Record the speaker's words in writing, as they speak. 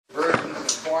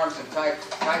performs and type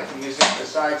of music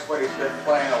besides what he's been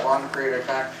playing a long period of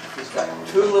time. He's got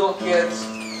 2 little kids,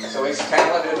 so he's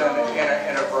talented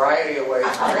in a variety of ways.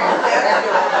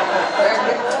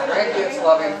 Grandkids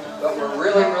love him, but we're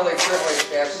really, really privileged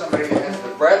to have somebody that has the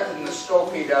breadth and the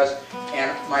scope he does.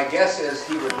 And my guess is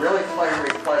he would really play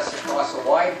requests across a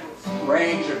wide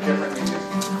range of different music.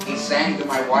 He sang to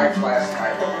my wife last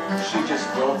night. She just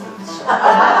wilted.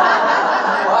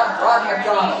 Rod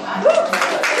Macdonald.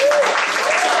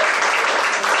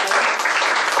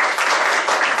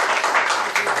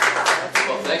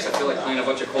 Well, thanks. I feel like playing a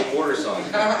bunch of Cole Porter songs.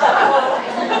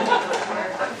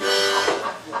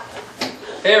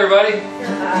 Hey, everybody.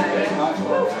 Hi.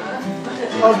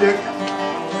 Oh, Dick.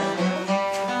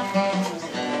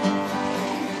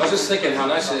 I was just thinking how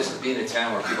nice it is to be in a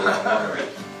town where people don't know me.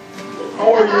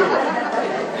 How are you?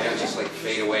 And it just like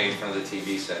fade away in front of the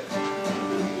TV set.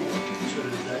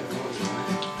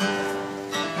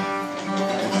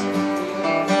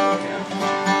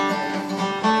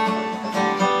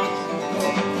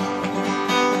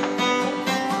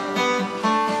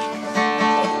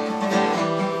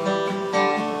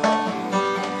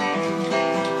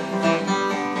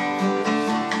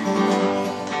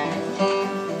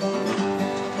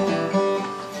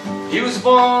 He was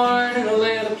born in a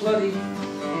land of plenty,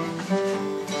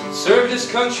 served his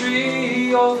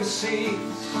country overseas,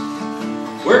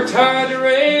 worked hard to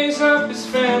raise up his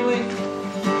family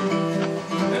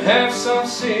and have some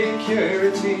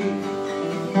security.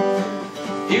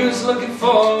 He was looking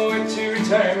forward to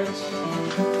retirement,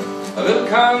 a little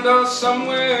condo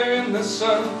somewhere in the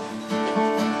sun.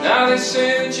 Now they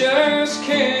say they just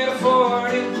can't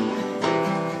afford it,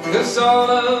 'cause all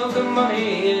of the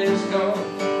money is gone.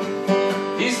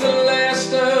 He's the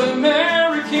last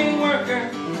American worker,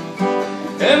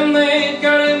 and they've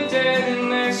got him dead in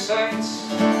their sights.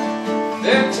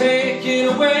 They're taking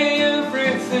away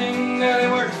everything that he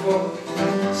worked for.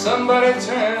 Somebody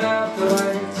turn out the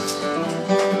lights.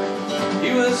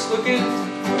 He was looking.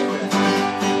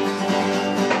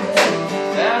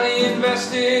 Now he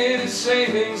invested his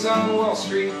savings on Wall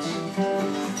Street.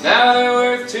 Now they're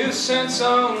worth 2 cents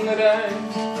on the dime.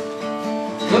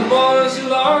 The boys who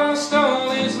lost all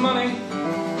his money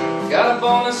got a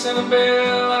bonus and a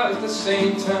bailout at the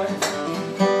same time.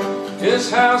 His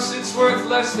house, it's worth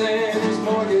less than his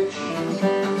mortgage,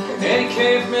 and he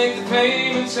can't make the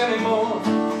payments anymore.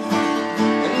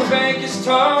 And the bank is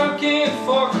talking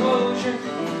foreclosure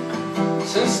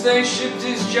since they shipped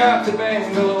his job to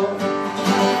Bangalore.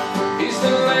 He's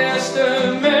the last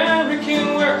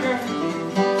American worker,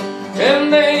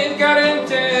 and they've got him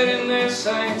dead in their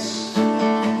sights.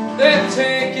 They're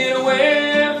taking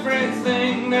away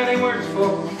everything that he worked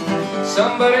for.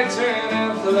 Somebody turn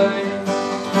out the lights.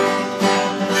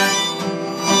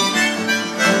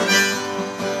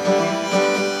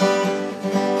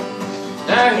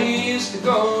 Now he used to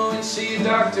go and see a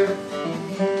doctor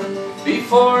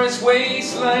before his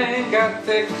waistline got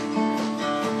thick.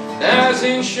 Now his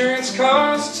insurance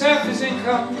costs half his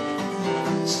income,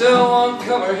 still won't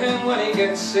cover him when he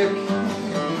gets sick.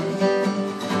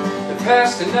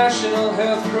 Passed a national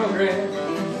health program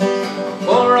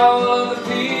for all of the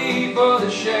people to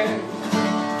share.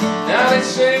 Now they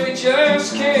say we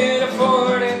just can't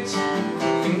afford it,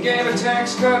 and gave a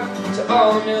tax cut to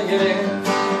all the millionaires.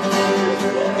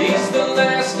 He's the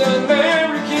last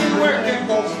American worker,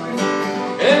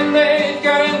 and they've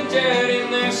got him dead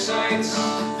in their sights.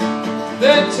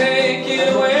 They're taking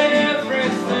away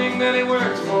everything that he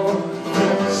worked for.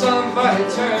 Somebody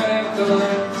turn out the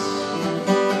lights.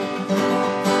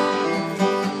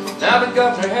 Now the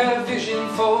governor had a vision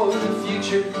for the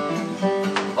future.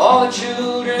 All the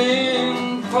children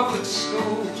in public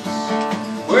schools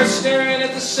were staring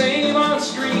at the same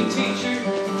on-screen teacher,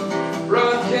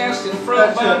 broadcasting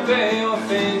from Bombay or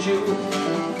Fanjul.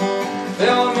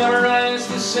 They'll memorize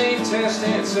the same test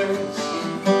answers.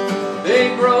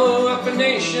 They grow up a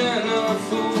nation of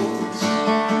fools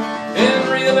and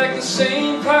re-elect the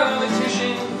same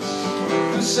politicians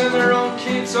who send their own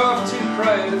kids off to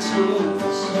private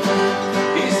schools.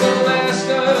 He's the last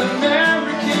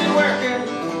American worker,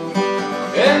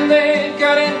 and they've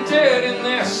got him dead in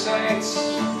their sights.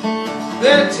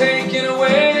 They're taking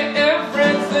away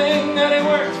everything that he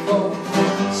worked for.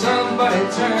 Somebody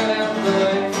turn out the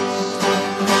lights.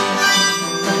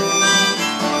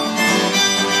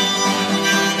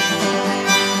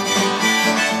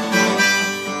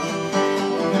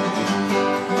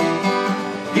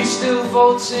 He still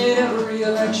votes in every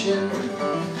election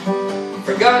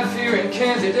for God-fearing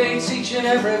candidates, each and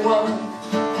every one.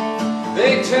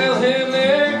 They tell him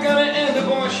they're gonna end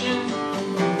abortion,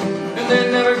 and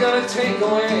they're never gonna take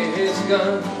away his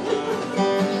gun.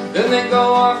 Then they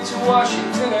go off to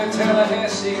Washington or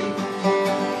Tallahassee,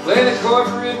 play the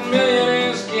corporate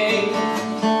millionaire's game,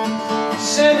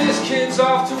 send his kids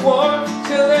off to war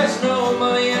till there's no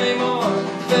money anymore.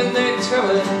 Then they tell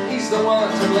him he's the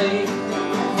one to blame.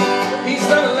 He's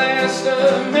the last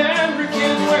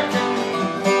American working,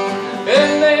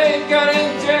 and they've got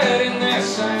him dead in their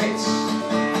sights.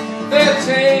 They're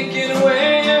taking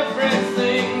away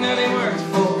everything that he worked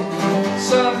for.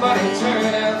 Somebody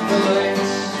turn out the lights.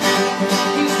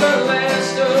 He's the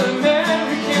last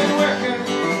American worker,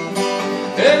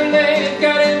 and they've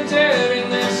got him dead in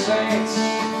their sights.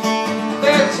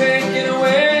 They're taking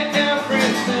away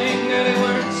everything that he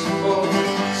works for.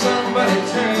 Somebody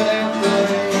turn out the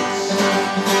lights.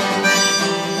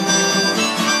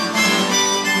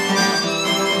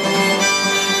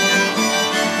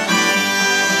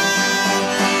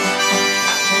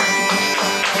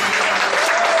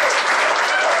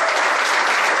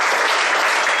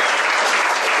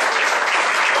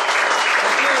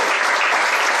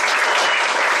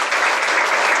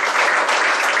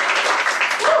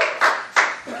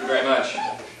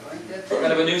 We're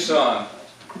going to have a new song.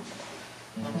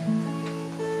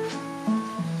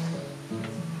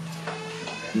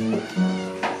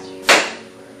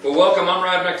 Well, welcome.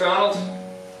 I'm Macdonald.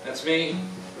 That's me.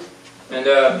 And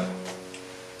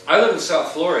I live in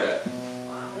South Florida.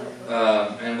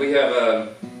 And we have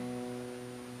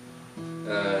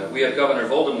Governor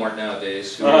Voldemort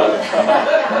nowadays, who's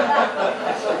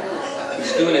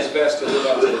doing his best to live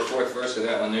up to the fourth verse of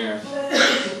that one there.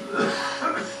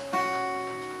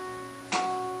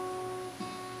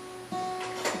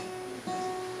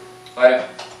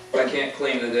 I can't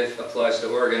claim that it applies to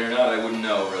Oregon or not. I wouldn't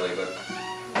know, really, but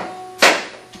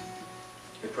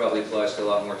it probably applies to a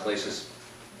lot more places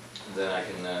than I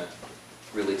can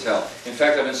really tell. In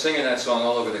fact, I've been singing that song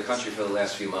all over the country for the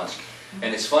last few months.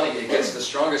 And it's funny, it gets the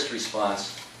strongest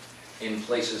response in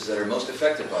places that are most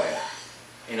affected by it.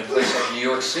 In a place like New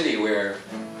York City, where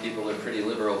people are pretty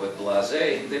liberal but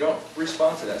blasé, they don't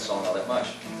respond to that song all that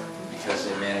much, because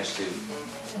they manage to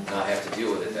not have to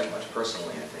deal with it that much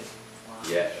personally, I think.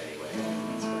 Yet, anyway.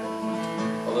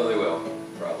 Although they will,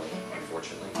 probably,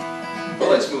 unfortunately.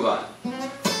 Well, let's move on.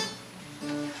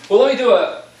 Well, let me do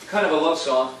a kind of a love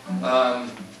song.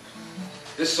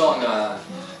 This song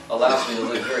allows me to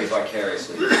live very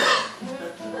vicariously.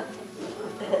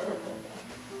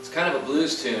 It's kind of a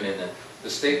blues tune, and the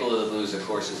staple of the blues, of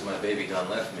course, is My Baby Done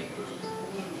Left Me.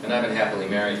 And I've been happily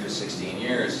married for 16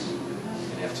 years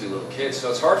and have 2 little kids, so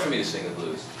it's hard for me to sing the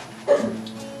blues.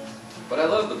 But I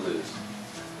love the blues.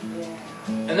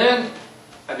 And then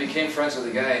I became friends with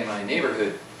a guy in my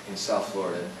neighborhood in South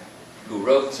Florida who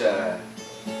wrote the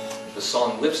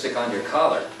song Lipstick on Your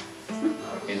Collar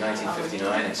in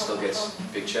 1959 and still gets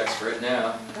big checks for it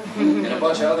now, and a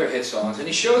bunch of other hit songs. And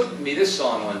he showed me this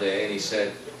song one day and he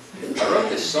said, I wrote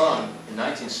this song in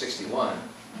 1961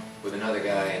 with another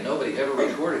guy and nobody ever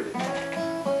recorded it.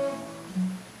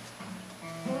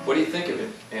 What do you think of it?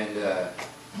 And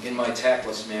in my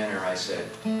tactless manner I said,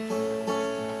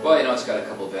 well, you know, it's got a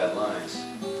couple of bad lines.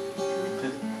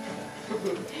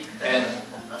 And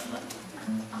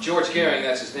George Gehring,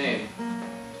 that's his name,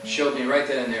 showed me right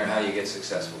then and there how you get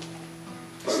successful.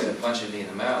 Instead of punching me in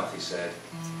the mouth, he said,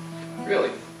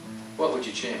 really, what would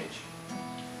you change?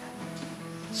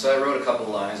 So I wrote a couple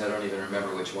of lines, I don't even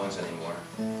remember which ones anymore.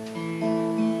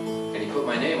 And he put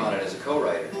my name on it as a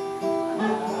co-writer,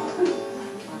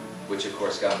 which of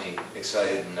course got me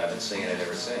excited, and I've been singing it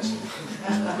ever since.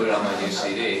 Put it on my new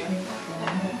CD.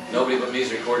 Nobody but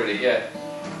me's recorded it yet,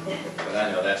 but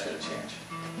I know that's going to change.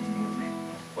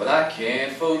 Well, I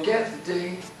can't forget the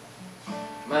day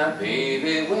my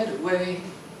baby went away.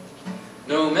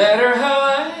 No matter how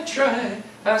I try,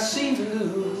 I seem to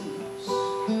lose.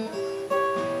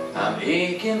 I'm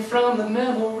aching from the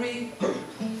memory,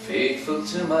 faithful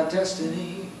to my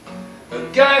destiny, a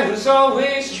guy who's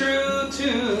always true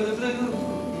to the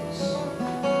blues.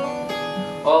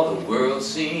 All the world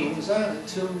seems out of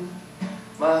tune,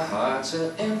 my heart's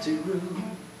an empty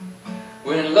room.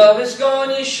 When love is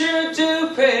gone, you sure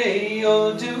do pay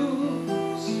your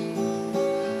dues.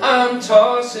 I'm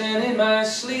tossing in my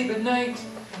sleep at night,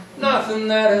 nothing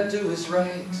that I do is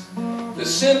right. The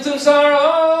symptoms are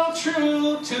all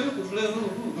true to the blues.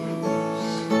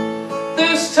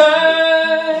 This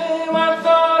time I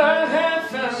thought I had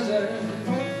found her,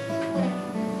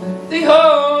 the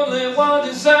only one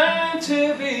designed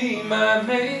to be my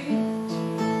mate.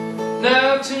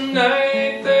 Now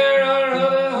tonight there are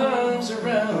other arms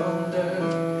around her.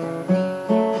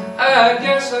 I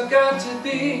guess I've got to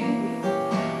be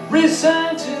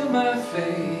resigned to my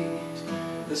fate.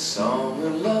 The song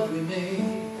of love we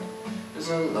made is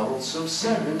a lonesome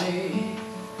serenade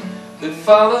that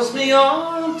follows me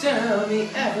on down the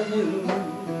avenue.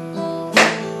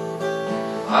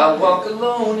 I walk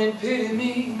alone and pity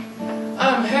me,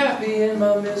 I'm happy in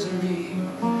my misery,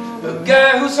 a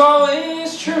guy who's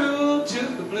always true to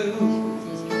the blues.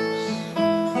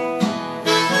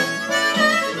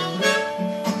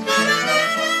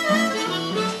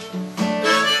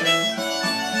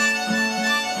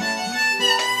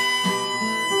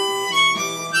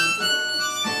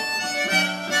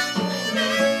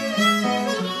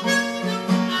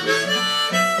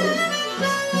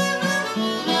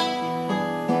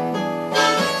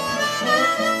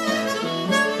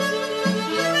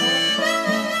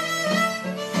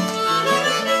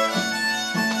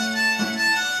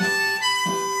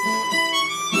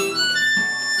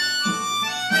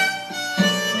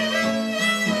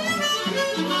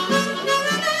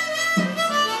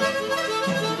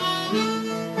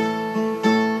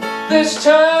 This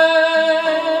time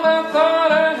I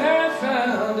thought I had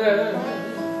found her,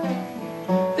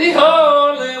 the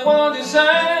only one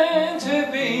designed to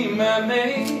be my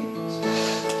mate.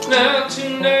 Now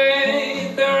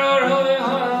tonight there are other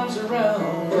arms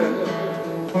around her.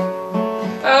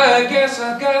 I guess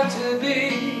I got to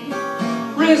be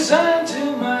resigned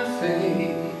to my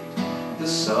fate. The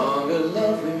song of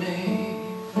love we made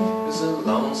is a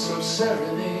lonesome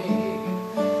serenade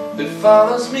that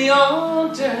follows me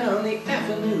on down the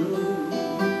avenue.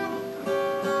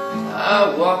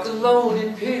 I walk alone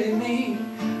and pity me,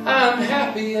 I'm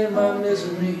happy in my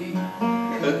misery,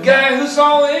 a guy who's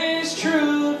always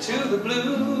true to the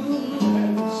blues,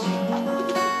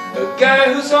 a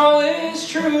guy who's always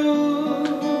true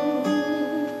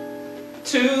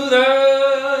to the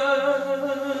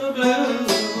blues.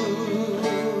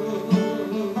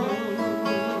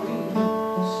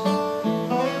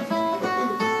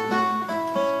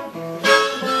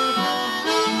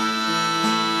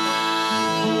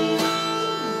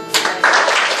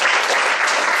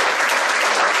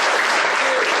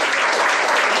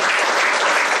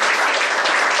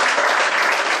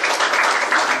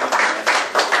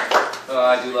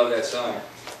 I do love that song.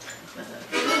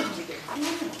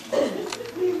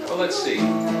 Well, let's see.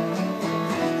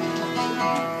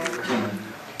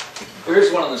 There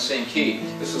is one on the same key.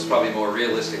 This was probably a more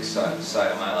realistic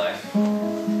side of my life.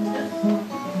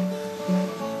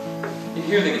 You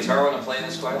hear the guitar when I'm playing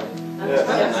this quietly? It's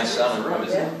got a nice sound in the room,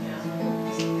 isn't it?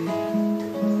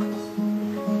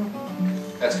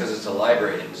 That's because it's a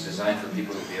library and it was designed for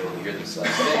people to be able to hear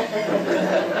themselves sing.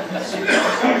 So you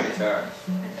can play the guitar.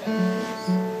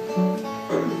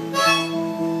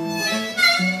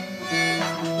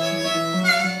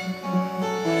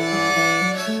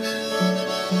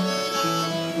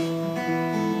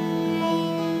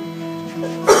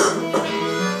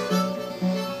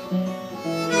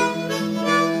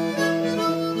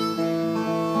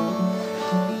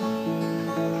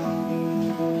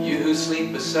 You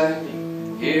sleep beside me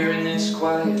here in this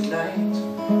quiet night.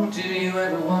 Do you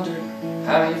ever wonder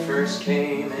how you first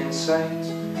came in sight?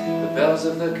 The bells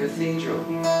of the cathedral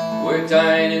were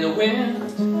dying in the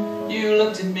wind. You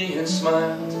looked at me and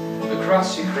smiled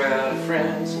across your crowd of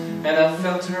friends, and I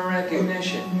felt a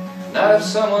recognition, not of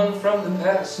someone from the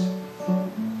past,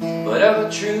 but of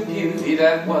a true beauty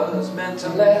that was meant to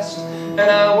last. And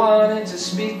I wanted to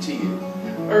speak to you,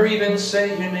 or even say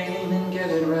your name and get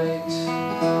it right.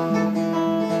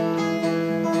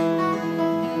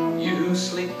 You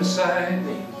sleep beside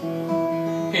me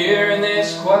here in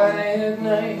this quiet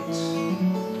night.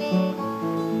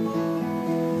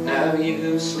 Now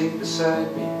you sleep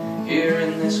beside me here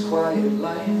in this quiet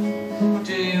life.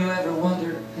 Do you ever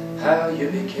wonder how you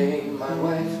became my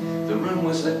wife? The room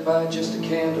was lit by just a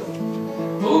candle.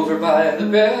 Over by the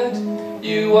bed,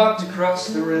 you walked across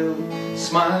the room,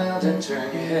 smiled and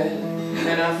turned your head,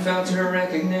 and I felt a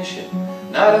recognition,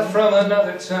 not from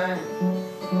another time,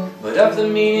 but of the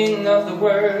meaning of the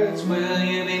words, will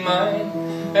you be mine?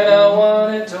 And I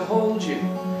wanted to hold you,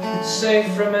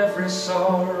 safe from every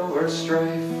sorrow or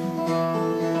strife.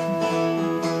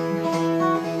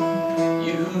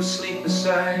 You sleep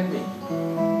beside me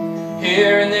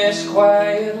here in this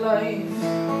quiet life.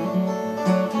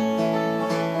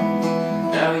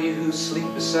 Now you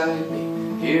sleep beside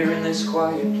me here in this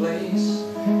quiet place.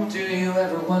 Do you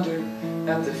ever wonder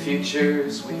at the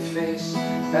futures we face?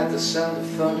 At the sound of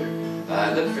thunder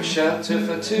I look for shelter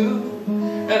for two,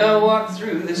 and I walk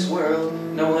through this world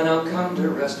knowing I'll come to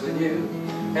rest with you.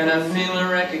 And I feel a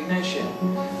recognition,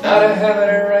 not a habit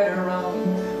of right or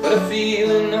wrong, but a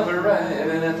feeling of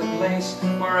arriving at the place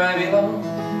where I belong.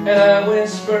 And I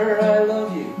whisper I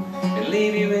love you and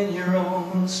leave you in your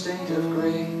own state of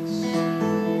grace.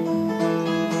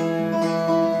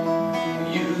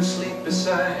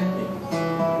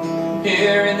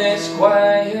 here in this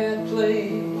quiet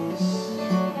place.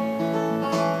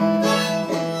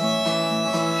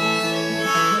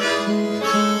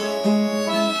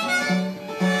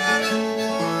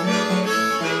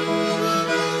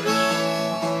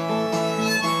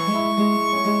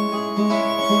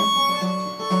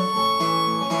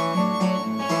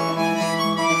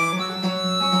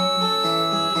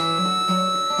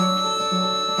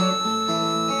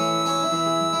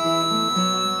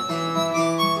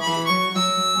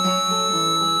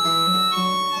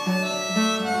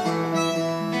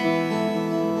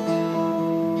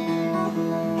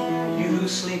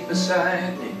 Sleep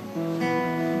beside me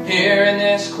here in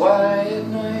this quiet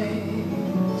night.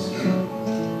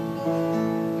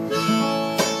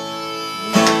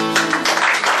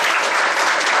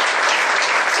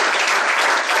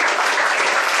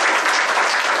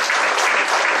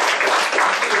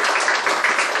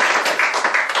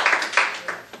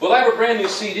 Well, I have a brand new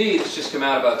CD that's just come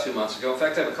out about 2 months ago. In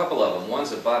fact, I have a couple of them.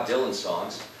 One's of Bob Dylan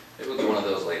songs. Maybe we'll do one of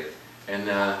those later. And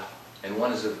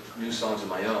one is of new songs of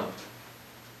my own.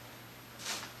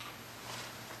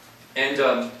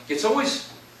 And it's always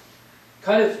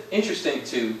kind of interesting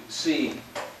to see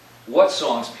what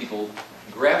songs people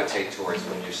gravitate towards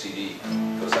when your CD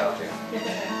goes out there.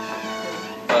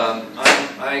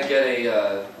 I get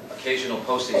occasional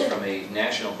postings from a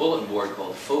national bulletin board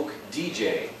called Folk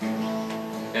DJ.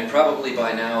 And probably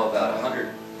by now about 100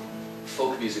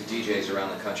 folk music DJs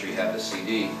around the country have the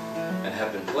CD and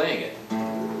have been playing it.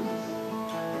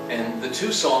 And the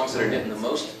two songs that are getting the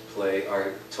most play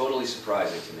are totally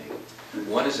surprising to me.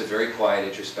 One is a very quiet,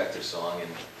 introspective song, and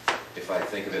if I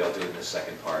think of it, I'll do it in the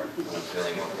second part when I'm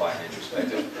feeling more quiet and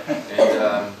introspective.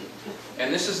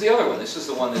 And this is the other one. This is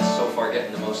the one that's so far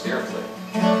getting the most airplay.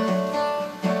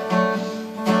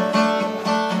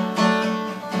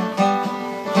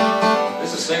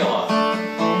 This is Sing-Along.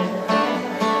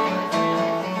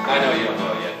 I know you don't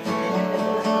know it yet.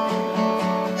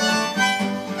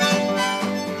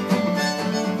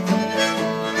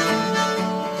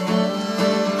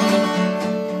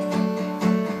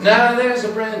 Now there's a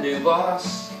brand new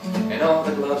boss, and all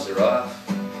the gloves are off.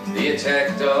 The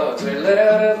attack dogs are let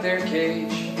out of their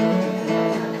cage.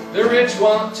 The rich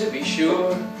want to be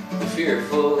sure, the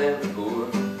fearful and the poor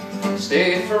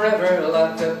stay forever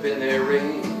locked up in their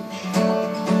rage.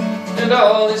 And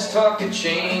all this talk of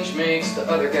change makes the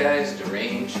other guys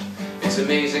deranged. It's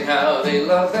amazing how they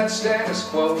love that status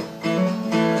quo.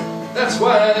 That's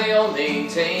why they all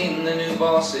maintain the new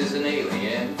boss is an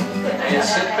alien and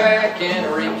sit back and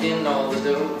rake in all the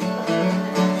dough.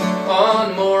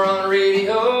 More on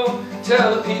radio,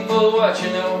 tell the people what you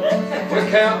know. We're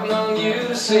counting on you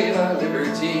to save our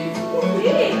liberty.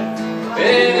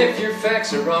 And if your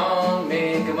facts are wrong,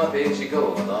 make them up as you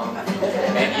go along.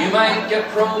 And you might get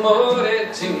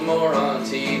promoted to more on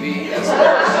TV. That's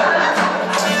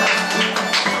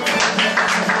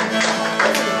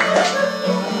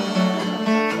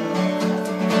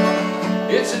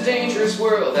It's a dangerous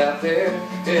world out there.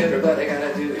 Everybody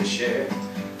gotta do their share.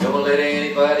 Don't let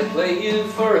anybody play you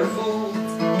for a fool.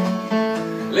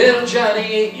 Little Johnny,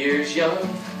 8 years young,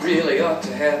 really ought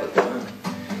to have a gun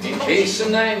in case a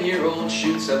 9-year-old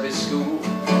shoots up his school.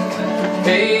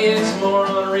 Hey, it's more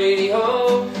on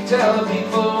radio. Tell the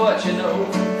people what you know.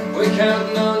 We're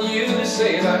counting on you to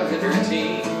save our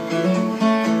liberty.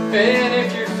 And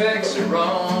if your facts are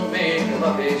wrong, make them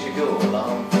up as you go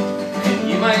along.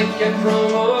 You might get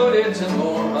promoted to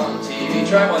more on TV.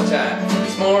 Try one time.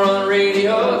 It's more on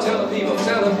radio. Tell the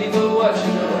people what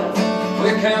you know.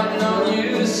 We're counting on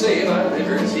you to save our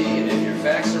liberty. And if your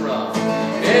facts are wrong,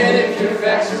 and if your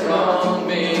facts are wrong,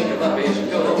 make them up as you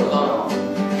go along.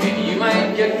 And you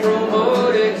might get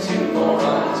promoted to more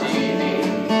on TV.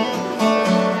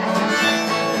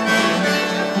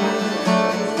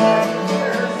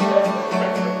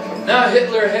 Now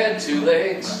Hitler had 2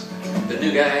 legs. The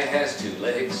new guy has 2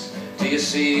 legs. Do you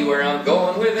see where I'm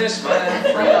going with this, my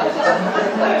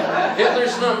friend?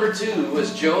 Hitler's number 2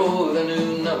 was Joe. The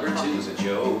new number 2's a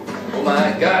Joe. Oh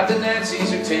my God, the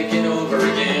Nazis are taking over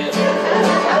again.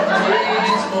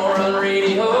 It's more on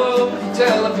radio.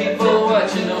 Tell the people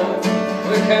what you know.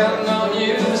 We're counting on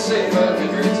you to save our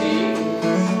liberty.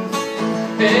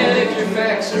 And if your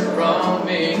facts are wrong,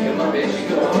 make them up as you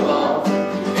go along.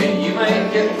 And you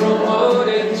might get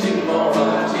promoted to more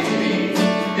on TV.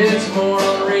 It's more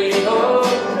on radio.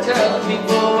 Tell the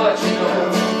people what you know.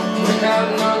 We're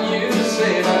counting on you to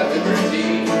save our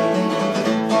liberty.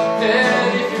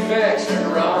 And if your facts are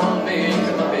wrong, make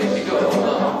them up as you go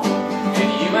along. And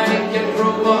you might get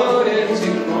promoted to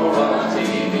more on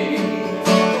TV.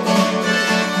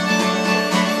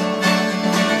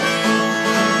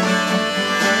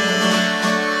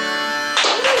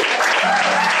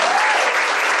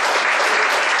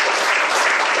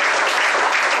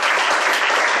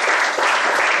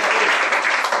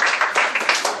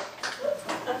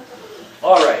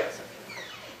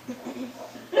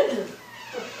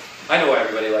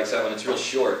 likes that when it's real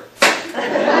short.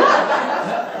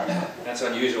 That's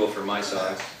unusual for my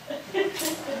songs.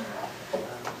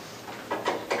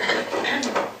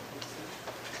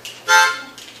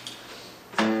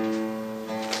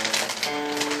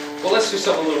 Well, let's do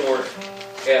something a little more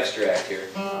abstract here.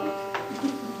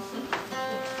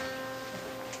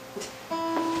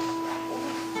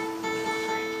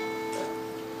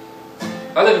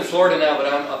 I live in Florida now, but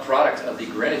I'm a product of the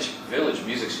Greenwich Village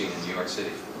music scene in New York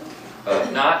City.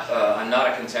 I'm not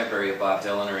a contemporary of Bob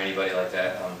Dylan or anybody like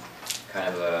that. I'm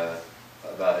kind of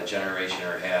about a generation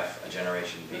or half a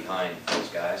generation behind those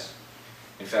guys.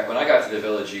 In fact, when I got to the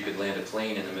Village, you could land a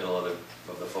plane in the middle of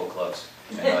the folk clubs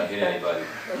and not hit anybody.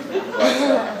 But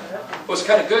it was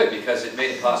kind of good because it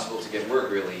made it possible to get work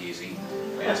really easy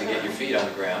and to get your feet on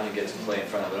the ground and get to play in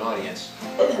front of an audience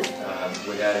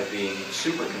without it being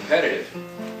super competitive.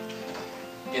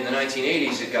 In the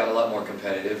 1980s, it got a lot more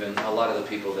competitive, and a lot of the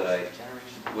people that I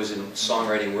was in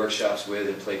songwriting workshops with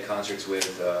and played concerts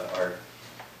with are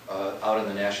out in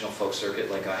the national folk circuit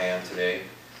like I am today.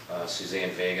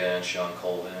 Suzanne Vega and Sean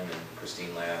Colvin and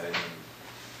Christine Lavin and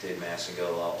Dave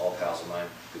Massengill, all pals of mine,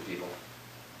 good people.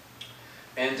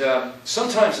 And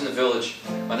sometimes in the Village,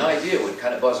 an idea would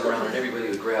kind of buzz around and everybody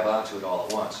would grab onto it all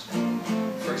at once.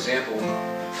 For example,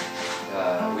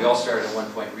 we all started at one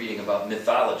point reading about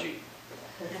mythology,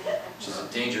 which is a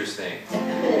dangerous thing.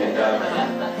 And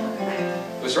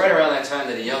it was right around that time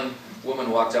that a young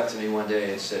woman walked up to me one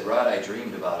day and said, "Rod, I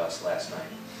dreamed about us last night."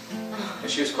 And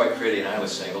she was quite pretty and I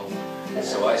was single. And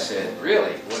so I said,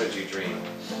 "Really? What did you dream?"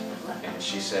 And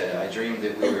she said, "I dreamed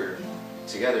that we were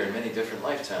together in many different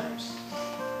lifetimes."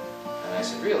 And I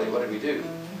said, "Really? What did we do?"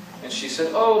 And she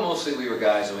said, "Oh, mostly we were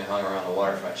guys and we hung around the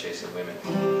waterfront chasing women."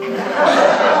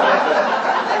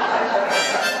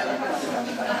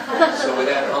 So with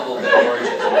that humble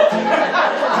origin.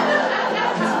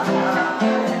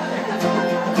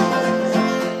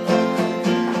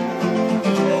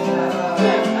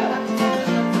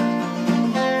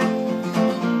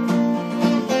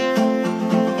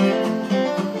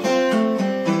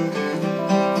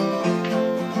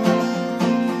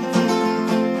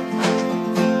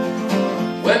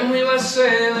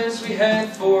 Sailors, we had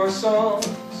 4 songs,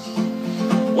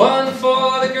 1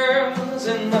 for the girls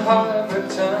in the harbor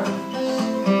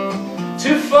towns,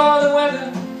 2 for the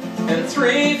weather, and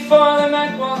 3 for the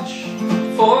night watch,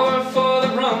 4 for the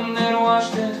rum that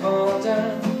washed it all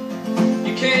down.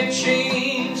 You can't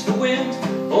change the wind,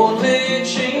 only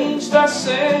change the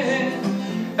sand.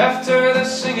 After the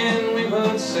singing we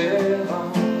would sail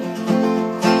on.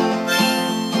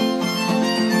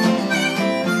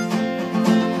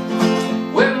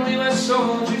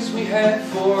 Soldiers, we had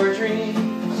 4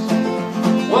 dreams,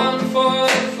 1 for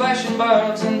the flashing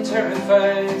barbs and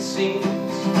terrifying scenes,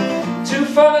 2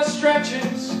 for the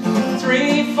stretches,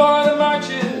 3 for the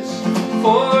marches,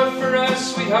 4 for our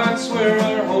sweethearts where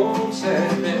our homes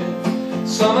had been.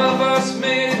 Some of us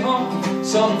made it home,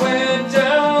 some went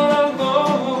down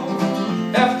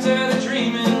alone. After the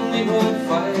dreaming we would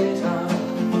fight on.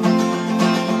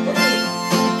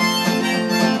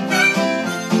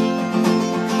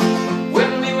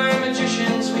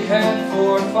 Had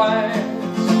 4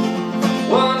 fires,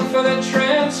 1 for the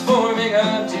transforming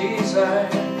of desire,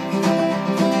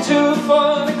 2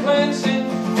 for the cleansing,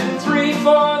 and 3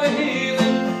 for the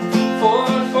healing, 4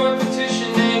 for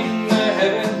petitioning the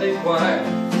heavenly choir.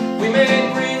 We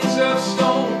made rings of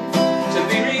stone to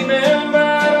be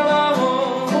remembered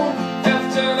alone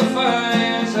after the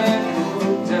fires had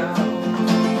cooled down.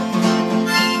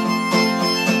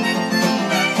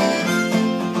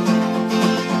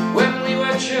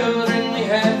 Children, we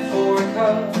had 4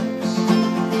 cups,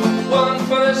 1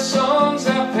 for the songs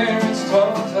our parents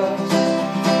taught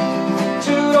us,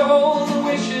 2 to hold the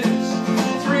wishes,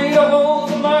 3 to hold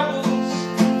the marbles,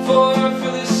 4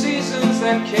 for the seasons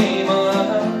that came on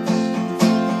us.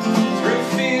 Through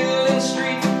field and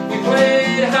street we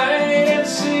played hide and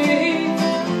seek.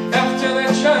 After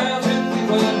that childhood we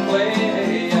would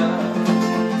play on.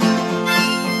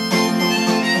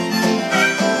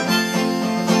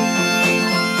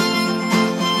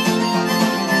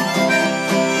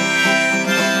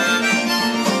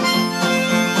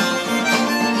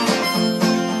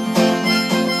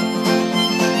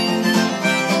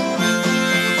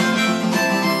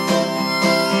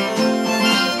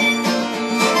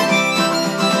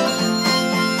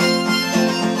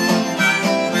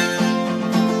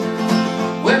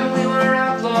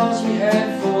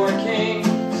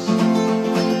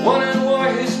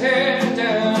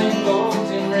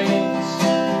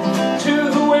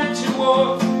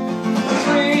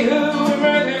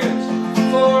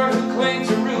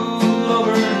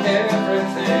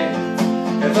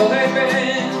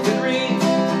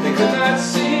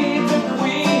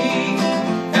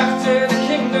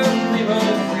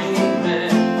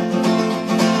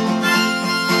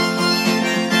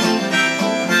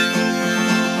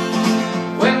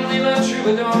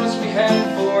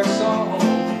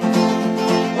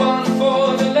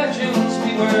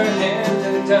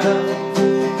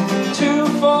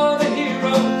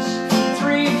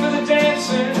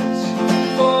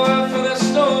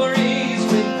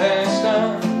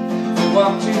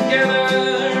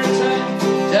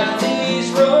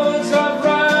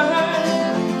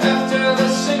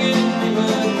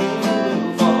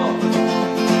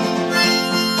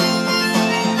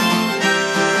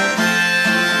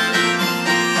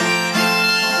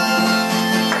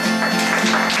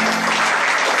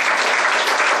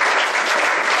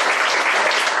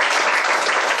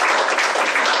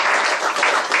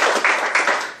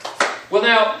 Well,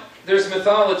 now, there's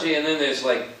mythology and then there's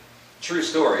like true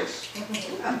stories.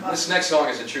 This next song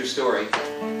is a true story.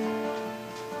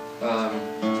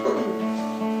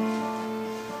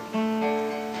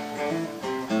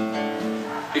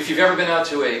 If you've ever been out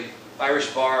to an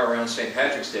Irish bar around St.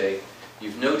 Patrick's Day,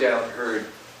 you've no doubt heard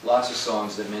lots of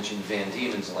songs that mention Van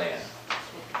Diemen's Land.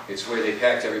 It's where they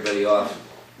packed everybody off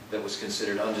that was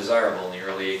considered undesirable in the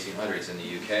early 1800s in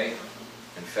the UK.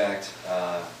 In fact,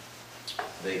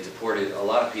 they deported a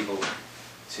lot of people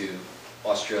to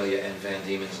Australia and Van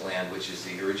Diemen's Land, which is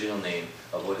the original name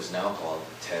of what is now called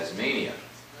Tasmania.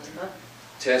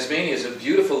 Tasmania is a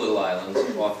beautiful little island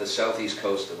off the southeast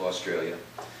coast of Australia.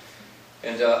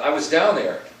 And I was down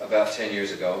there about 10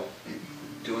 years ago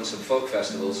doing some folk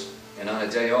festivals, and on a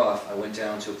day off I went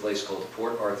down to a place called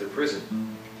Port Arthur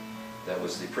Prison. That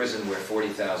was the prison where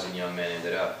 40,000 young men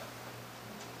ended up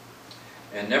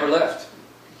and never left.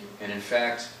 And in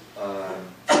fact,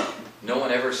 no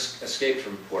one ever escaped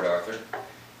from Port Arthur.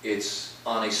 It's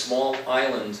on a small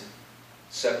island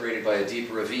separated by a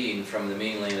deep ravine from the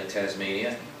mainland of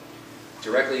Tasmania.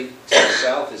 Directly to the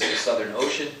south is the Southern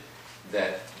Ocean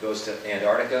that goes to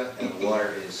Antarctica, and the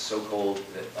water is so cold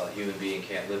that a human being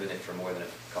can't live in it for more than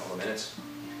a couple of minutes.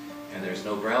 And there's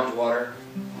no groundwater,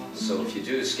 so if you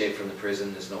do escape from the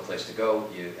prison, there's no place to go.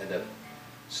 You end up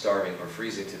starving or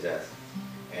freezing to death.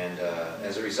 And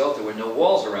as a result, there were no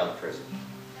walls around the prison,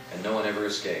 and no one ever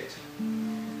escaped.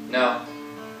 Now,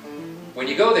 when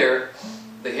you go there,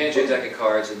 they hand you a deck of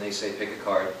cards and they say pick a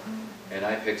card, and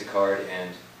I picked a card,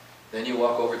 and then you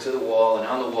walk over to the wall, and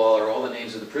on the wall are all the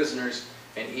names of the prisoners,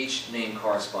 and each name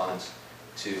corresponds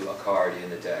to a card in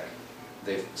the deck.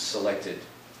 They've selected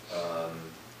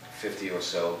 50 or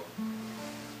so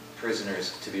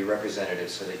prisoners to be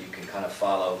representatives so that you can kind of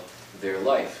follow their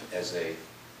life as they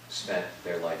spent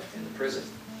their life in the prison.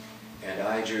 And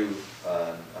I drew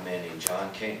a man named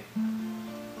John King.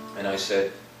 And I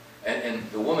said, and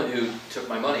the woman who took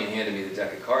my money and handed me the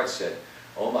deck of cards said,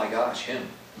 "Oh my gosh, him."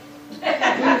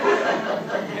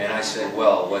 And I said,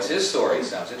 "Well, what's his story? It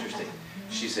sounds interesting."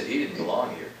 She said, "He didn't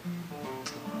belong here."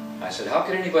 I said, "How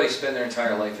could anybody spend their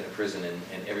entire life in a prison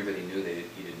and everybody knew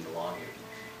he didn't belong here?"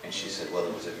 And she said, "Well,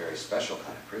 it was a very special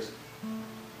kind of prison."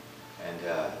 And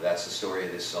that's the story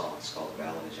of this song. It's called The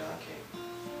Ballad of John King.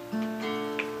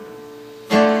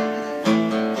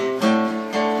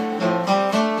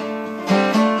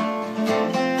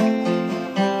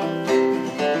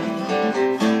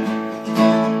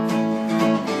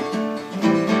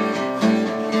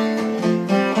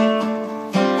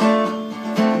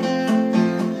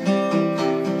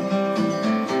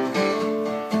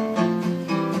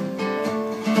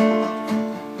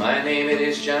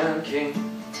 John King,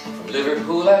 from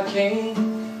Liverpool I came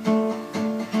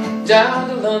down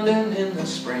to London in the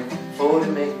spring for to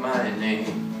make my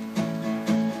name.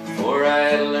 For I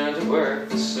had learned to work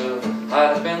the saw,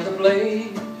 how to bend the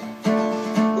blade.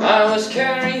 I was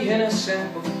carrying a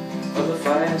sample of the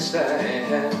finest I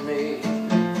had made.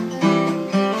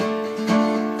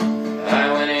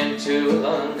 I went into a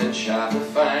London shop of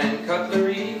fine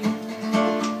cutlery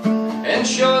and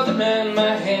showed the man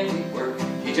my handiwork.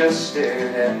 He just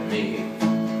stared at me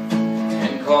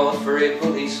and called for a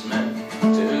policeman,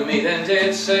 to whom he then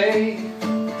did say,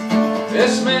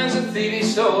 "This man's a thief, he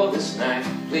stole this knife,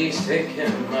 please take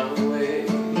him away."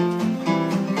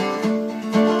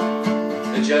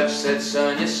 The judge said,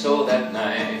 "Son, you stole that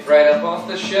knife right up off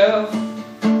the shelf."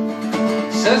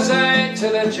 Says I to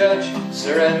the judge,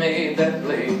 "Sir, I made that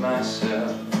blade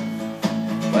myself.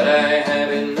 But I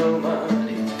haven't no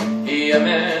money, he a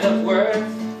man of worth.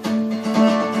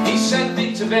 He sent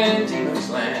me to Van Diemen's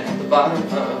Land, the bottom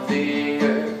of the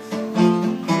earth."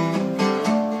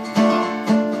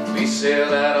 We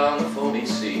sailed out on the foamy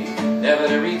sea, never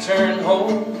to return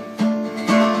home,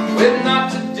 with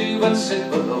naught to do but sit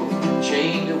below,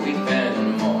 chained to weep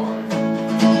and mourn,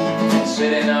 and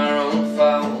sit in our own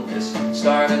foulness,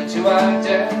 starving to our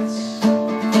deaths,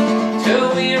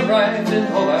 till we arrived in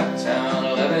Hobart Town,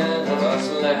 11 of us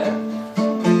left.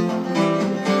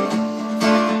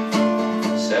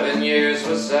 7 years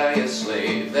was I a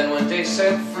slave, then one day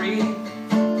set free,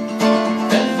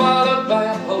 then followed by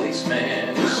a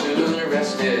policeman who soon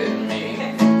arrested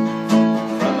me.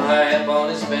 From high up on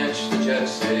his bench the judge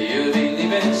said, "You'll be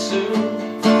leaving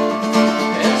soon,"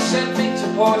 and sent me to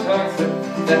Port Arthur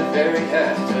that very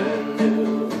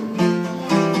afternoon.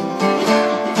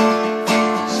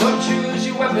 So choose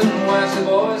your weapon wisely,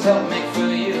 boys, I'll make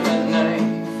for you a knife.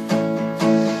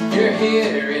 You're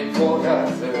here in Port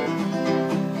Arthur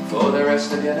for the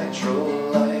rest of your natural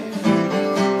life.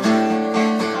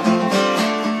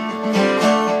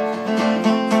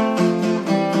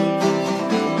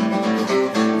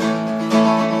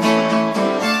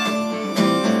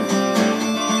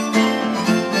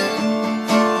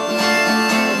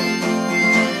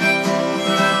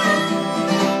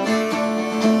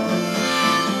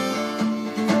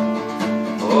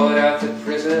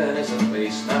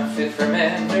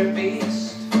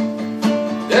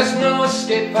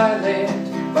 escape by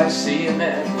land, by sea a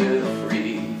man will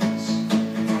freeze.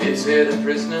 It's here the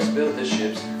prisoners built the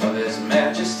ships of His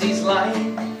Majesty's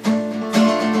line,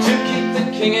 to keep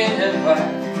the king in empire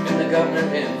and the governor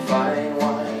in fine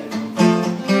wine.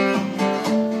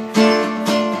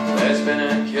 There's been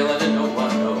a killing and no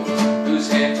one knows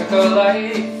whose hand took a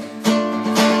life.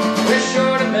 We're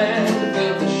short a man to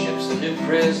build the ships, a new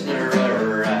prisoner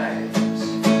arrives.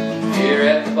 Here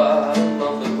at the bottom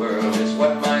of the world is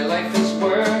what my life is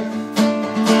worth.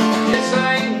 Yes,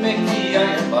 I make the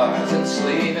iron bars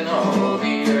enslaving all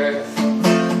the earth.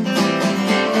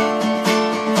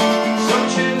 So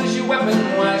choose your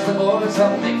weapon wisely, boys,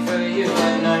 I'll make for you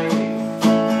a knife.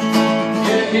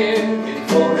 You're here in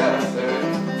Port Arthur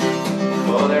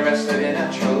for the rest of your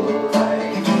natural life.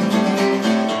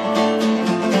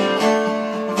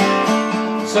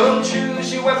 So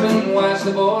choose your weapon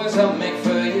wisely, boys, I'll make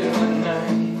for you a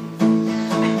knife.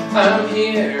 I'm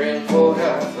here in Port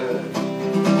Arthur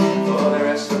for the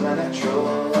rest of my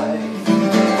natural life.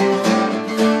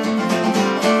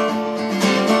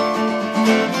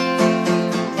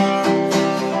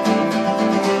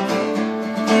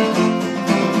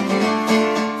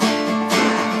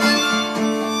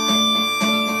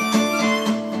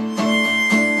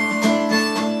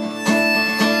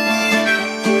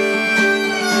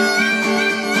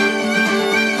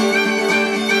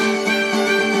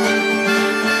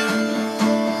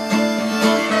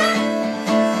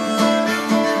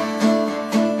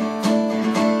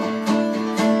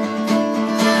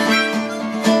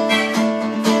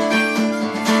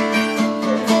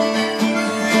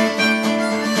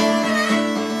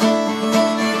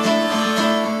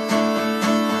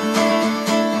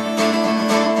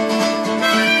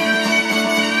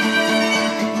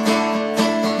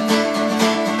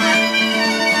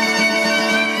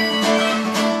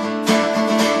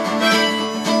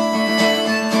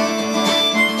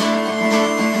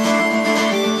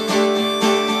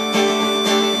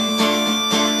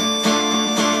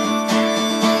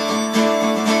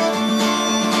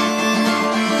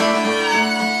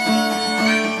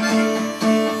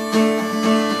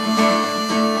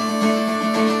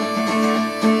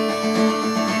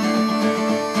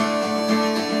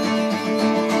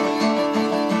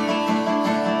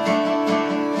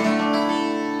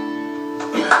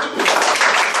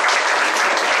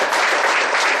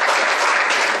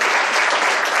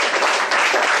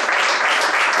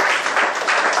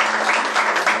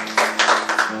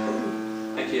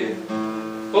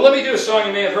 Well, let me do a song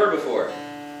you may have heard before,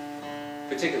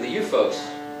 particularly you folks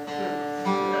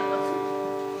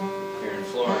here in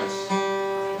Florence.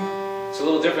 It's a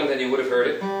little different than you would have heard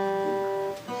it.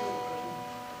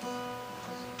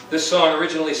 This song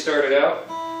originally started out,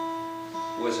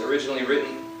 was originally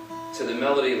written to the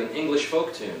melody of an English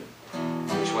folk tune,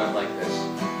 which went like this.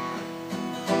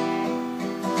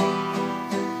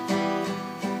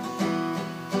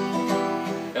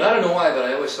 And I don't know why, but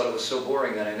I always thought it was so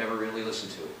boring that I never really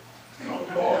listened to it.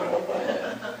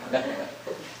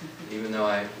 Even though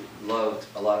I loved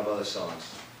a lot of other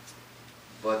songs.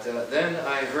 But then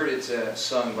I heard it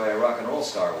sung by a rock and roll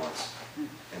star once,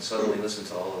 and suddenly listened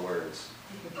to all the words.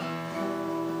 And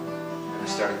I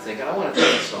started thinking, I want to do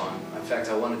that song. In fact,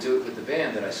 I want to do it with the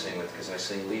band that I sing with, because I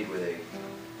sing lead with a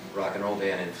rock and roll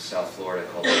band in South Florida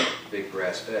called Big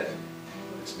Brass Bed.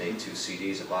 It's made 2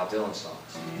 CDs of Bob Dylan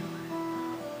songs.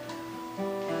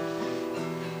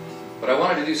 But I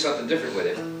wanted to do something different with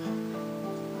it.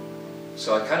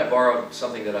 So I kind of borrowed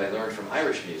something that I learned from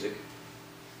Irish music,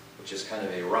 which is kind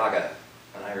of a raga,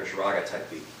 an Irish raga type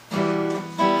beat.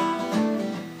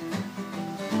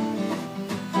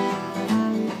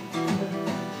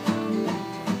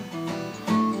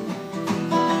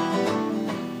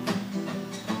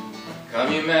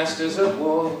 Come you masters of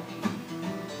war,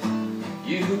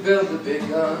 you who build the big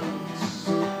guns,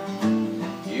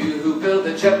 you who build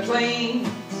the jet planes,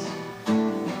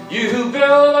 you who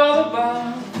build all the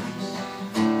bombs,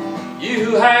 you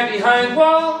who hide behind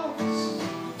walls,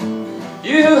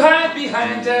 you who hide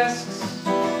behind desks.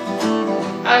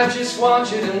 I just want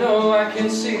you to know I can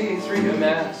see through your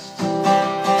masks.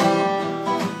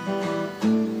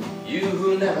 You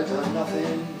who never done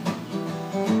nothing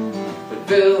but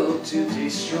build to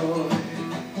destroy.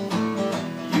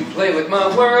 You play with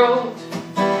my world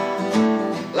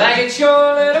like it's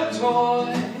your little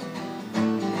toy.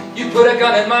 You put a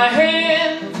gun in my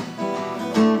hand,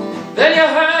 then you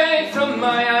hide from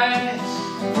my eyes,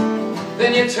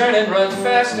 then you turn and run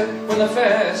faster when the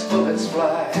fast bullets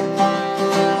fly.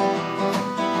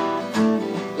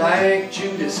 Like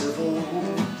Judas of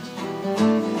old,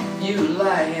 you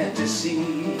lie and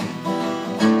deceive.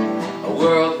 A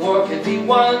world war can be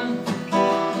won.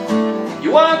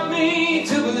 You want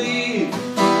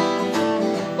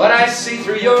But I see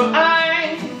through your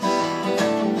eyes,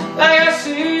 like I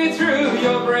see through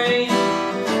your brain,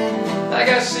 like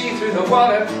I see through the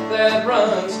water that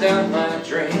runs down my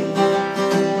drain.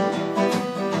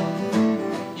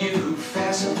 You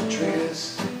fasten the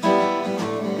triggers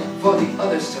for the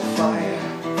others to fire,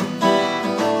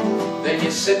 then you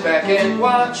sit back and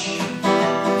watch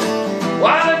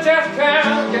while the death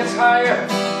count gets higher.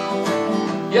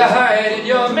 You hide in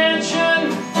your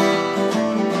mansion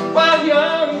while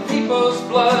young people's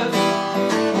blood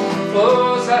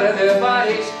flows out of their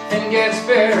bodies and gets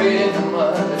buried in the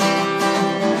mud.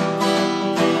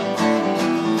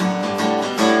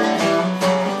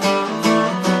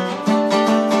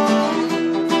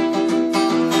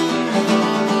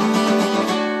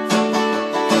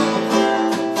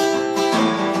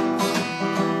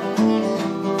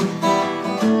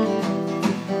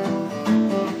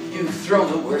 Thrown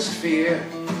the worst fear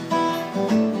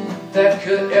that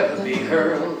could ever be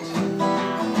hurled,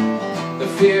 the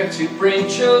fear to bring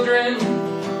children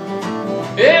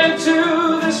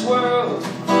into this world,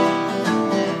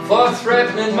 for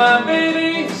threatening my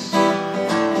babies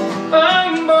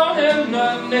unborn and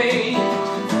unnamed.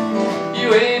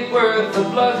 You ain't worth the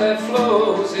blood that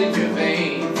flows in your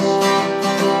veins.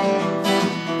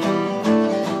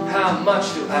 How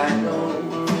much do I know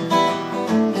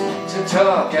to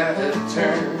talk out of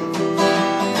turn?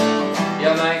 You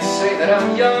might say that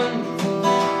I'm young,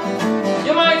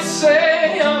 you might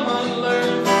say I'm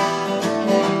unlearned,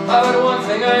 but one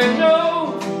thing I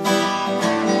know,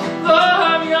 though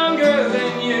I'm younger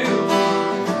than you,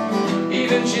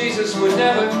 even Jesus would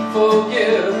never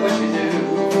forgive what you do.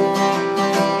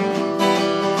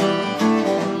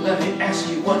 Let me ask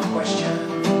you one question.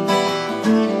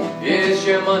 Is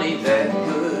your money that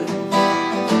good?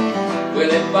 Will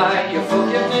it buy your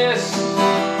forgiveness?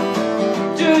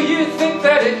 Do you think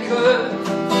that it could?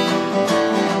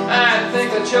 I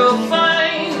think that you'll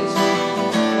find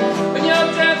when your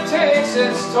death takes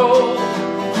its toll,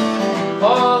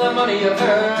 all the money you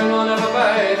earn will never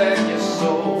buy back your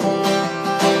soul.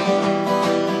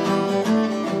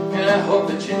 And I hope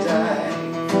that you die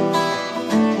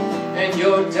and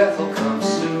your death will come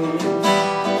soon.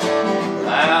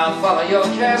 I'll follow your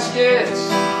casket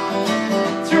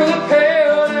through the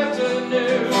pale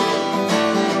afternoon.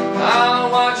 I'll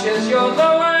watch as you're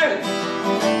lowered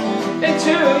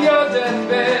into your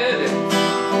deathbed,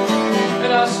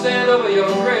 and I'll stand over your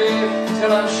grave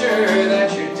till I'm sure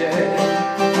that you're dead.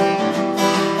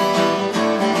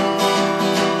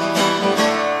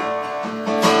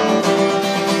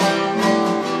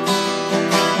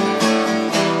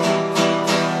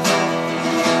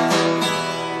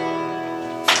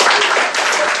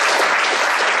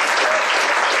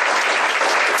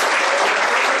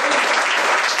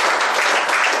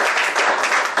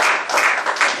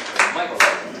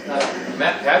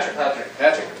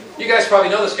 Patrick. You guys probably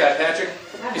know this guy, Patrick.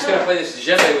 He's going to play this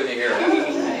djembe with me here.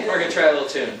 We're going to try a little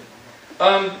tune.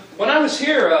 When I was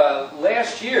here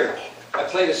last year, I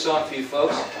played a song for you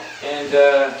folks, and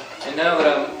now that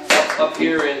I'm up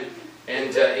here in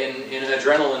an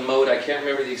adrenaline mode, I can't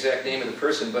remember the exact name of the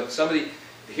person, but somebody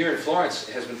here in Florence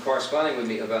has been corresponding with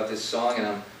me about this song, and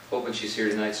I'm hoping she's here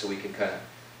tonight so we can kind of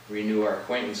renew our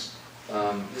acquaintance.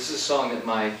 This is a song that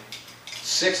my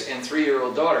 6- and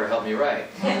 3-year-old daughter helped me write.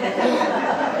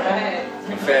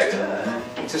 In fact,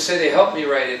 to say they helped me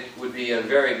write it would be a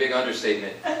very big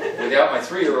understatement. Without my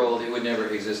 3-year-old, it would never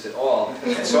exist at all.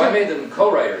 And so I made them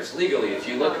co-writers legally. If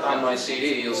you look on my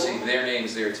CD, you'll see their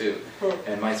names there too.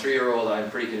 And my 3-year-old,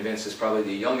 I'm pretty convinced, is probably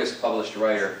the youngest published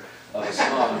writer of a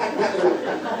song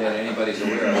that anybody's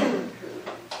aware of.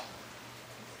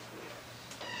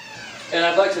 And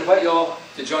I'd like to invite you all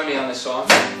to join me on this song.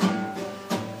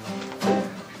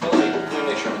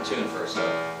 Tune first, so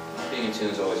being in tune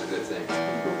is always a good thing.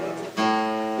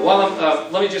 While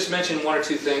let me just mention one or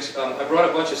two things. I brought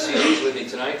a bunch of CDs with me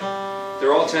tonight.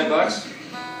 They're all $10.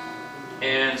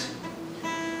 And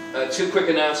two quick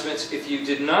announcements. If you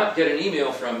did not get an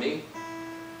email from me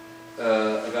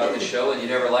about this show and you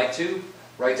never like to,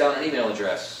 write down an email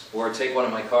address or take one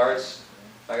of my cards.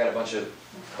 I got a bunch of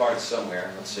cards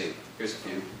somewhere. Let's see. Here's a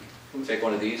few. Take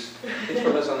one of these. Can you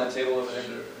put those on that table over there?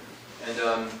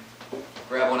 And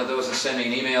grab one of those and send me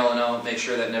an email, and I'll make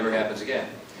sure that never happens again.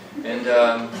 And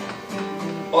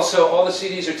also, all the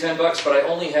CDs are $10, but I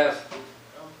only have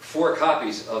 4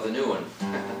 copies of the new one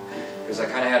because I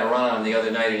kind of had a run on them the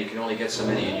other night, and you can only get so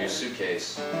many in your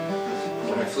suitcase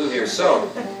when I flew here. So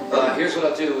here's what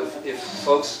I'll do: if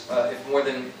more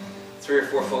than 3 or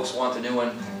 4 folks want the new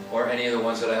one, or any of the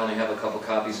ones that I only have a couple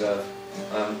copies of,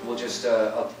 We'll just,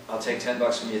 I'll take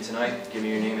 $10 from you tonight, give me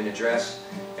your name and address,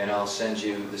 and I'll send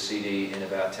you the CD in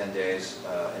about 10 days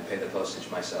and pay the postage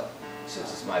myself,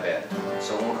 since it's my bad.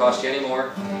 So it won't cost you any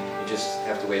more, you just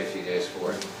have to wait a few days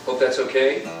for it. Hope that's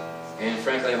okay, and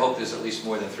frankly I hope there's at least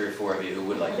more than 3 or 4 of you who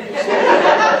would like to do so.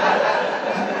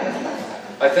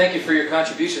 I thank you for your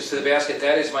contributions to the basket.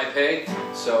 That is my pay,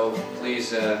 so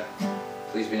please,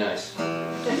 please be nice.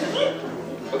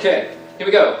 Okay, here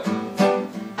we go.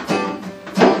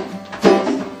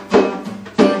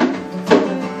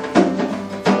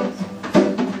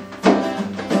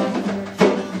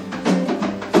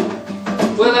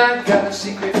 Well, I got a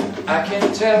secret I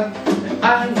can tell, and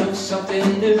I know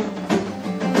something new.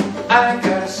 I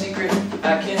got a secret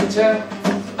I can tell,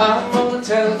 I'm gonna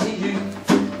tell it to you.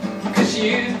 'Cause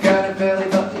you got a belly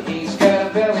button, he's got a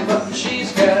belly button,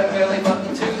 she's got a belly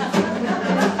button too.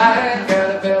 I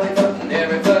got a belly button,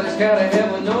 everybody's got a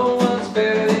head, well no one's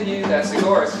better than you. That's the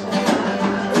chorus.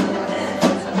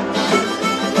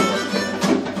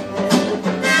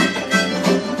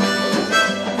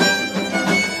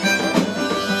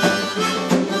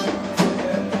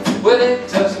 Well, it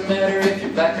doesn't matter if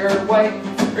you're black or white,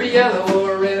 or yellow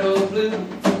or red or blue.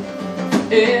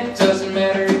 It doesn't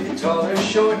matter if you're tall or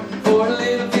short, or a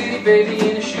little bitty baby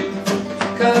in a shoe.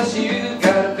 'Cause you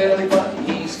got a belly button,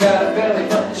 he's got a belly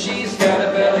button, she's got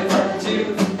a belly button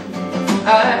too.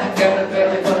 I got a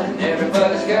belly button,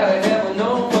 everybody's got a head, well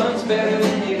no one's better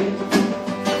than you.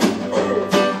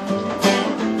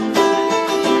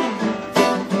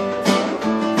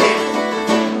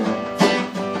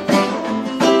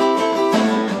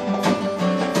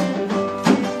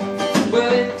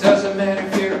 Well, it doesn't matter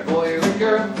if you're a boy or a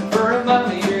girl, or a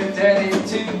mommy or a daddy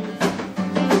too.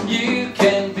 You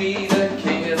can be the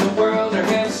king of the world or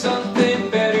have something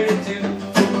better to do.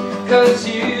 'Cause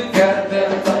you got a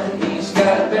belly button, he's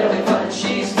got a belly button,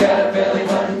 she's got a belly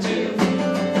button too.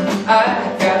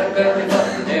 I got a belly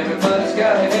button, everybody's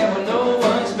got a head, well no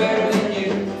one's better than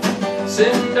you.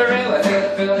 Cinderella had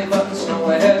a belly button, Snow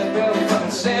White has a belly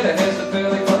button, Santa has a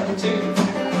belly button too.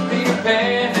 Peter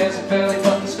Pan has a belly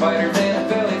button, Spider-Man a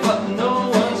belly button, no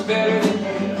one's better than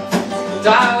you.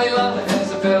 Dalai Lama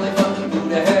has a belly button,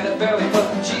 Buddha had a belly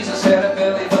button, Jesus had a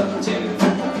belly button too.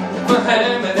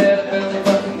 Muhammad had a belly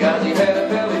button, Gandhi had a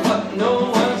belly button,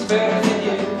 no one's better than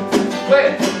you.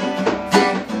 Wait.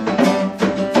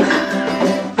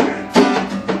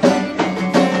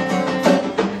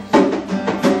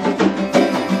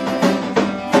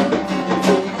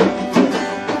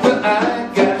 Well, I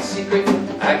got a secret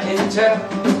I can tell,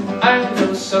 I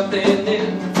know something new.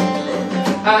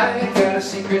 I got a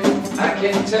secret I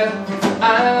can tell,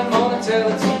 I'm gonna tell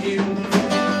it to you.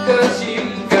 'Cause you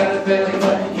got a belly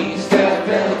button, he's got a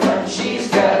belly button, she's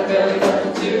got a belly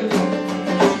button too.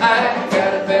 I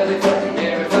got a belly button,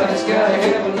 everybody's got a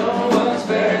head, but no one's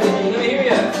better than you. Let me hear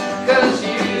ya. 'Cause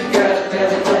you got a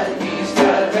belly button, he's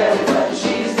got a belly button,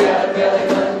 she's got a belly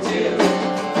button too.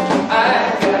 I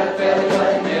got a belly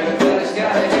button, everybody's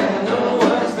got a head, but no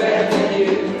one's better than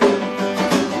you.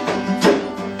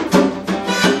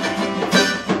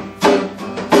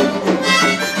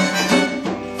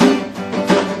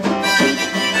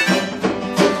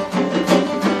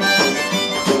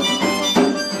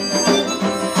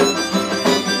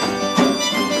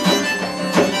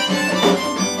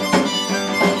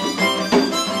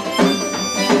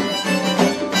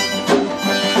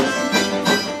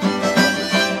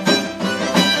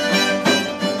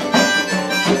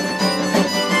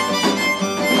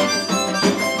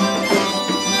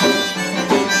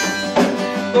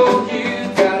 Oh, you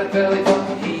got a belly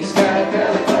button, he's got a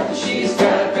belly button, she's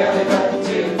got a belly button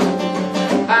too.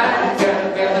 I got a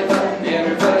belly button,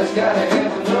 everybody's got a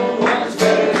head, but no one's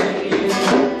better than you.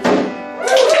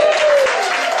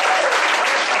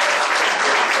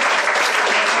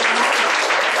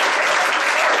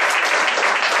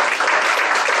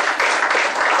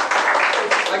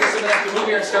 I guess I'm gonna have to move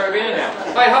here and start a band now.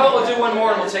 All right, how about we'll do one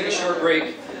more and we'll take a short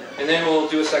break. And then we'll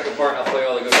do a second part, and I'll play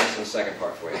all the good ones in the second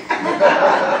part for you.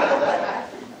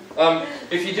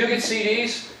 If you do get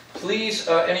CDs, please,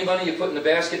 any money you put in the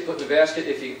basket, put in the basket.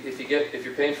 If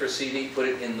you're paying for a CD, put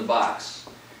it in the box.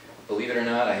 Believe it or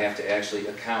not, I have to actually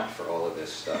account for all of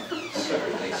this stuff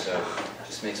separately, so it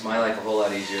just makes my life a whole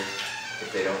lot easier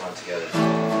if they don't run together.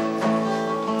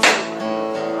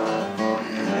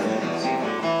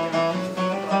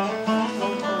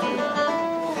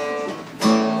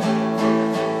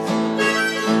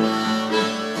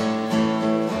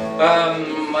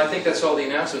 I think that's all the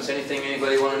announcements. Anything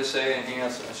anybody wanted to say? Anything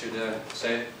else I should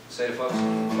say to folks?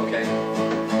 Okay.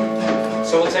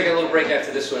 So we'll take a little break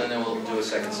after this one, and then we'll do a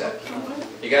second set.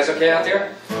 You guys okay out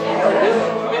there?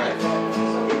 Yeah. All right.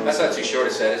 That's not too short a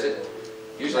set, is it?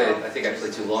 Usually I think I play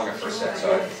too long a first set,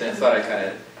 so I thought I'd kind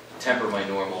of temper my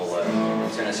normal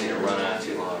tendency to run on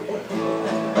too long. All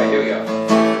right, here we go.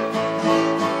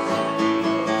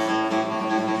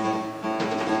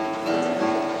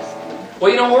 Well,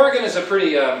 you know, Oregon is a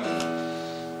pretty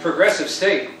progressive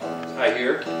state, I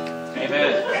hear.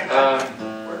 Amen.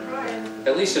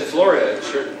 At least in Florida,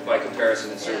 sure, by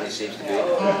comparison, it certainly seems to be.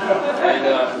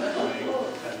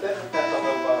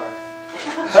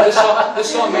 And so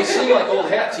this song may seem like old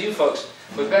hat to you folks,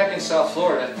 but back in South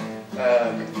Florida,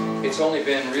 it's only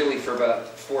been really for about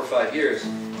 4 or 5 years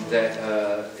that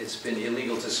it's been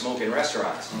illegal to smoke in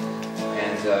restaurants.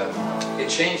 And it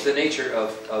changed the nature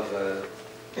of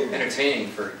entertaining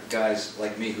for guys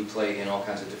like me who play in all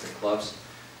kinds of different clubs.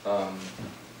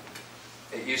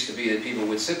 It used to be that people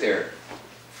would sit there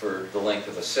for the length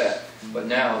of a set, but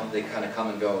now they kind of come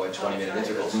and go at 20-minute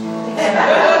intervals.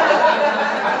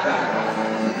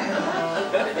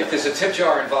 If there's a tip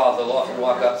jar involved, they'll often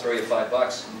walk up, throw you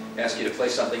 $5, ask you to play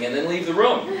something, and then leave the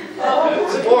room.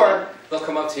 Or they'll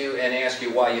come up to you and ask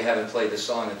you why you haven't played the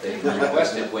song that they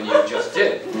requested when you just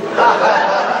did. So,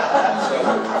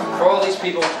 for all these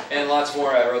people and lots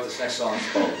more, I wrote this next song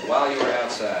called While You Were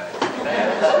Outside.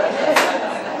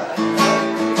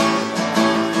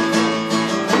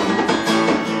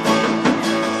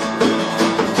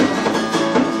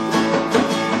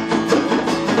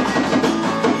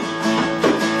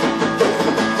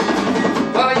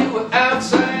 While you were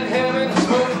outside having a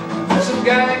smoke, some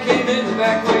guy came in the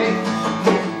back way,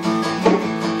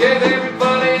 gave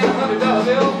everybody $100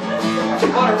 bill,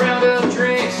 bought a round of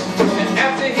drinks, and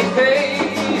after he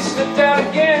paid, he slipped out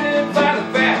again by the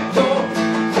back door.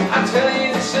 I tell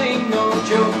you, this ain't no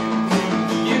joke.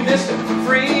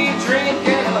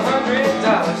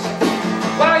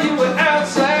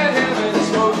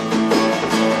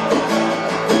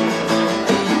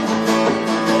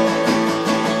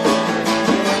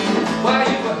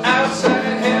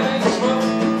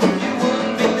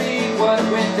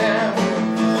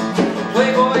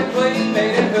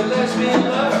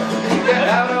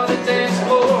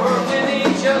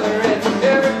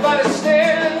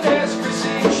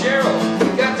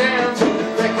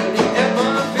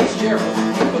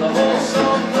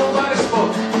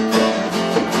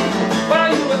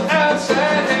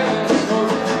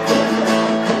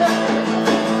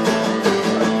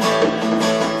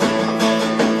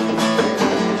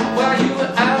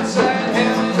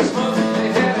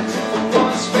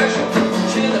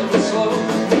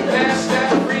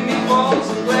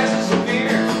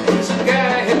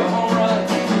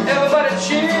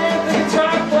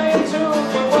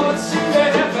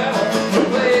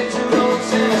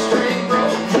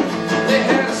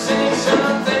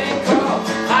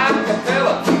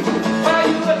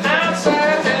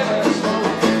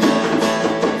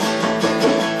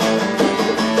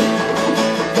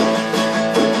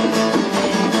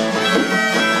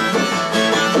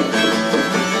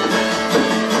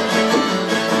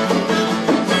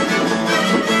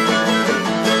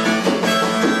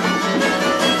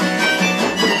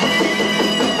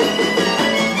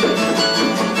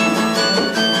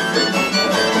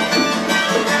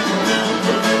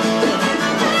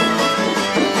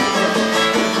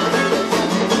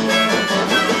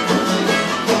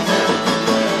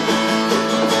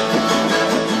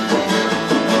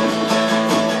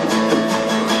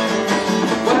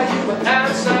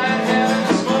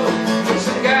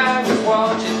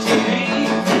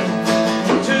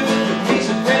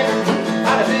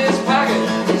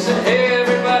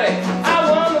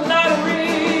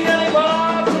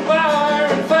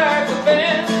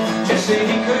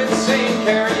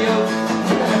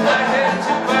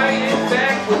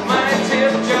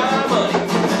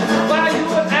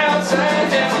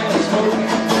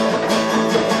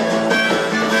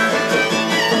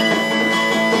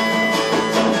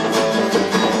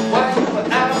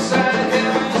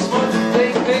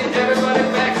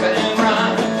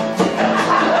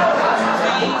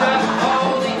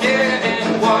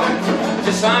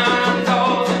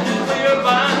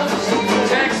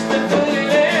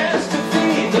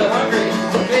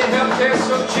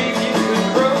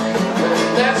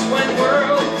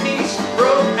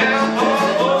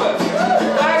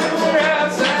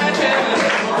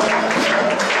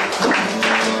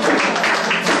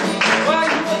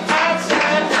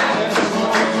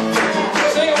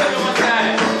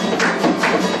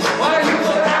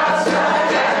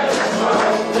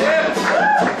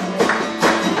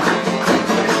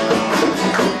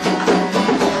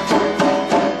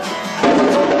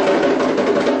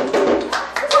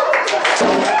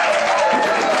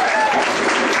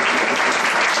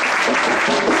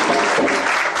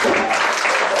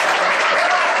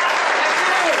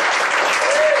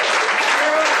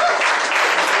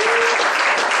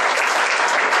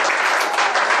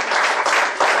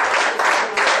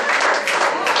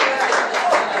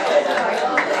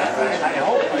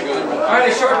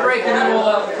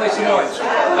 some more.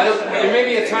 There may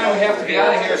be a time we have to be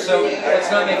out of here, so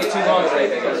let's not make it too long today.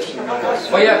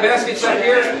 Well, yeah, baskets up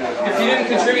here. If you didn't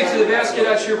contribute to the basket,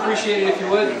 I'd sure appreciate it if you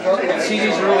would. And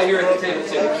CDs are over here at the table,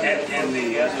 too. And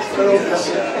the other thing is,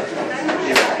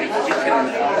 you can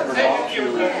walk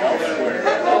through elsewhere.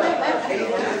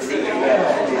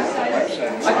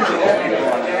 I can do that.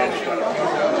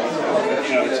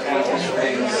 You know, it's one of those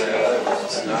things.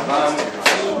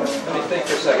 Let me think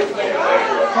for a second.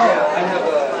 Yeah, I have a...